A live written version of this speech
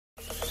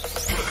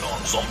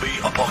Zombie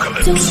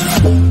apocalypse.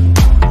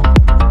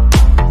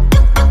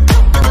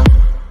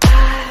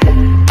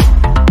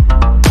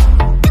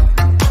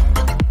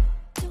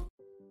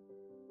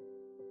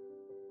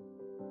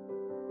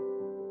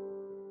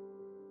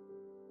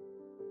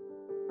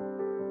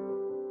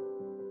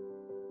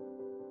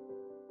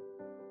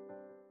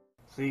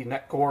 See,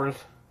 Ngecors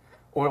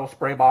oil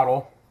spray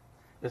bottle.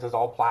 This is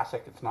all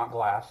plastic, it's not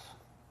glass.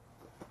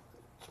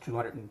 It's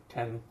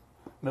 210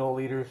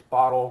 milliliters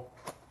bottle.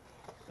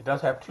 It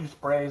does have two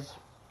sprays,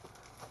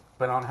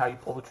 depending on how you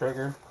pull the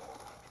trigger.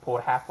 If you pull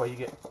it halfway, you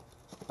get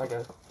like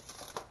a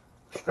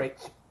straight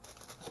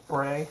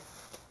spray.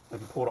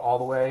 If you pull it all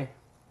the way,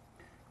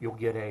 you'll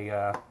get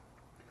a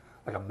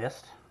like a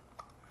mist.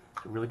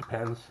 It really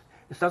depends.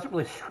 This doesn't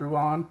really screw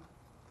on.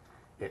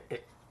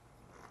 It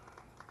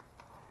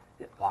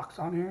locks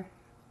on here.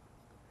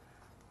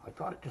 I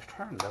thought it just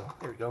turned though.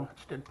 There we go. It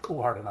just didn't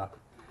pull hard enough.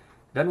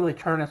 It doesn't really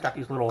turn. It's got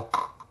these little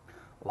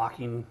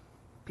locking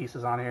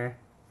pieces on here.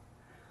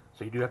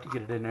 So you do have to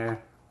get it in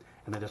there,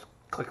 and then it just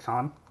clicks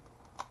on.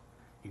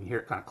 You can hear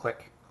it kind of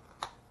click.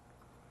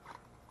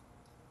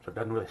 So it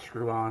doesn't really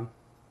screw on.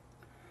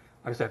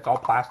 Like I said, it's all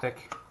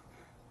plastic.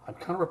 I'm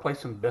kind of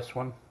replacing this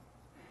one.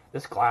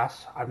 This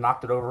glass, I've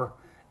knocked it over.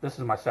 This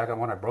is my second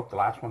one. I broke the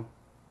last one.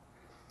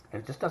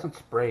 And it just doesn't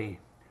spray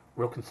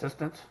real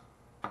consistent.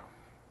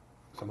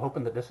 So I'm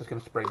hoping that this is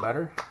going to spray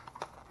better.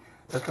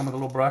 It does come with a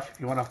little brush if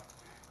you want to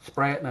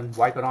spray it and then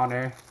wipe it on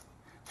there.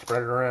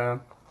 Spread it around.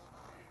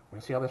 We're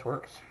going to see how this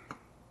works.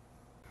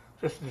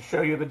 Just to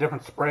show you the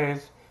different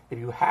sprays, if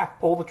you half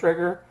pull the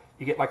trigger,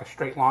 you get like a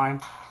straight line.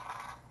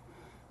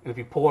 And if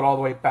you pull it all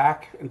the way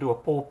back and do a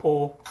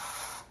pull,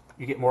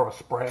 you get more of a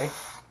spray.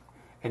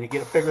 And you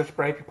get a bigger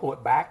spray if you pull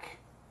it back.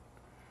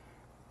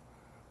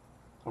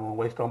 I don't want to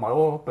waste all my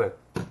oil, but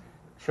it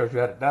shows you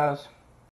how it does.